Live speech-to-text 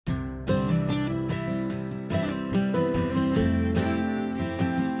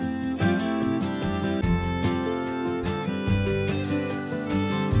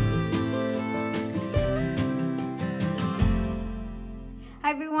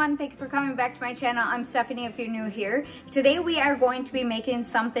everyone, thank you for coming back to my channel. I'm Stephanie if you're new here. Today we are going to be making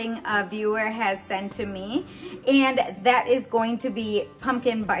something a viewer has sent to me, and that is going to be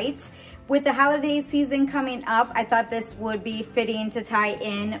pumpkin bites. With the holiday season coming up, I thought this would be fitting to tie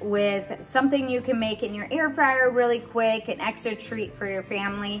in with something you can make in your air fryer really quick, an extra treat for your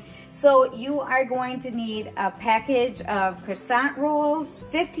family. So you are going to need a package of croissant rolls,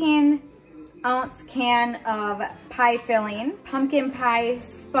 15-ounce can of pie filling, pumpkin pie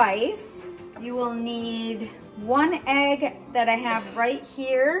spice. You will need 1 egg that I have right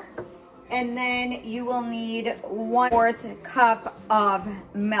here, and then you will need 1/4 cup of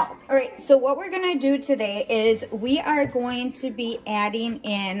milk. All right, so what we're gonna do today is we are going to be adding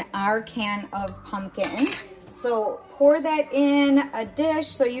in our can of pumpkin. So pour that in a dish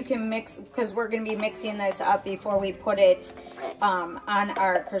so you can mix, because we're gonna be mixing this up before we put it on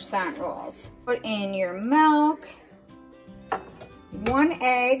our croissant rolls. Put in your milk, 1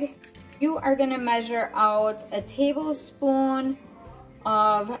 egg. You are gonna measure out a tablespoon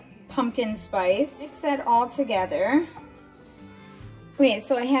of pumpkin spice. Mix that all together. Okay,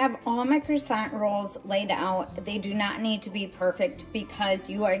 so I have all my croissant rolls laid out. They do not need to be perfect because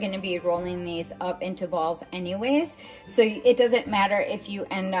you are going to be rolling these up into balls anyways. So it doesn't matter if you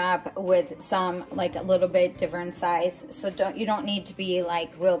end up with some like a little bit different size. So you don't need to be like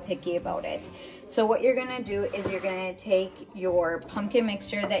real picky about it. So what you're going to do is you're going to take your pumpkin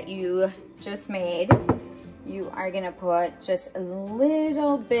mixture that you just made. You are going to put just a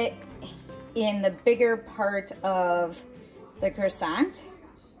little bit in the bigger part of the croissant.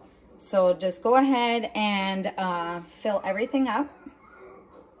 So just go ahead and fill everything up.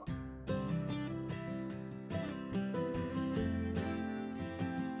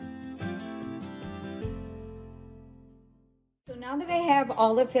 So now that I have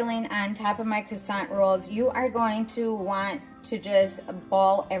all the filling on top of my croissant rolls, you are going to want to just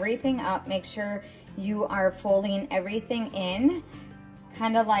ball everything up. Make sure you are folding everything in,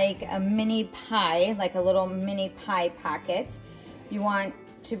 kind of like a mini pie, like a little mini pie pocket. You want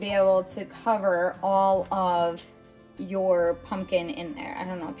to be able to cover all of your pumpkin in there. I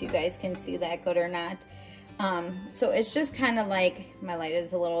don't know if you guys can see that good or not. So it's just kind of like, my light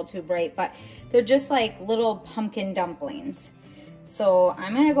is a little too bright, but they're just like little pumpkin dumplings. So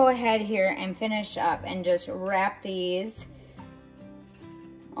I'm gonna go ahead here and finish up and just wrap these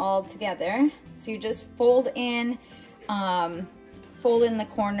all together. So you just fold in the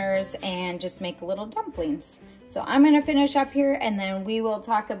corners and just make little dumplings. So I'm gonna finish up here and then we will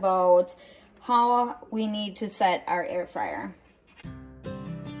talk about how we need to set our air fryer.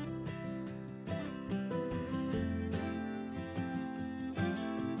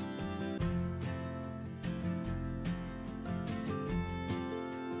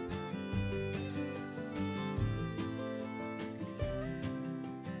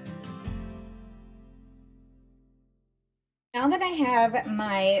 Now that I have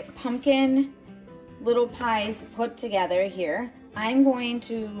my pumpkin little pies put together here, I'm going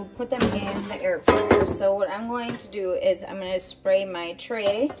to put them in the air fryer. So what I'm going to do is I'm going to spray my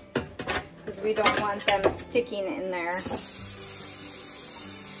tray because we don't want them sticking in there.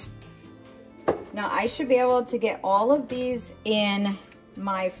 Now I should be able to get all of these in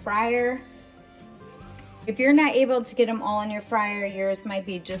my fryer. If you're not able to get them all in your fryer, yours might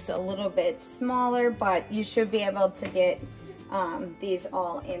be just a little bit smaller, but you should be able to get these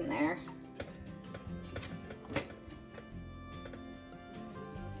all in there.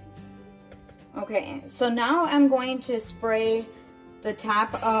 Okay, so now I'm going to spray the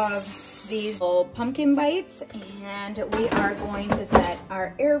top of these little pumpkin bites, and we are going to set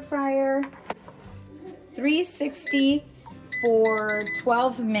our air fryer 360 for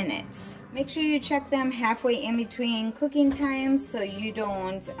 12 minutes. Make sure you check them halfway in between cooking times so you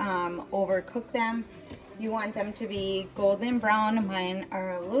don't overcook them. You want them to be golden brown. Mine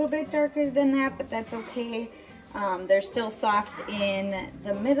are a little bit darker than that, but that's okay. They're still soft in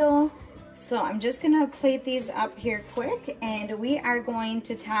the middle. So I'm just gonna plate these up here quick, and we are going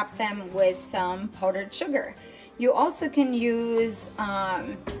to top them with some powdered sugar. You also can use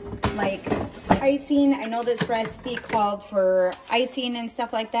like icing. I know this recipe called for icing and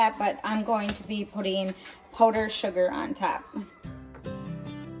stuff like that, but I'm going to be putting powdered sugar on top.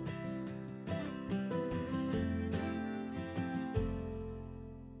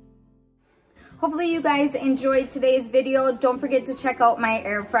 Hopefully you guys enjoyed today's video. Don't forget to check out my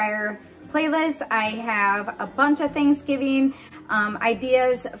air fryer playlist. I have a bunch of Thanksgiving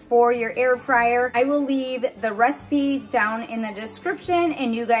ideas for your air fryer. I will leave the recipe down in the description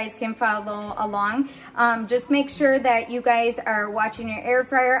and you guys can follow along. Just make sure that you guys are watching your air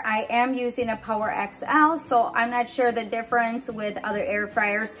fryer. I am using a Power XL, so I'm not sure the difference with other air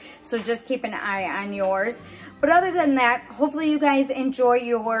fryers, so just keep an eye on yours. But other than that, hopefully you guys enjoy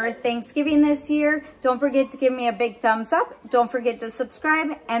your Thanksgiving this year. Don't forget to give me a big thumbs up. Don't forget to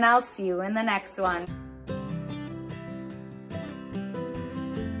subscribe, and I'll see you in the next one.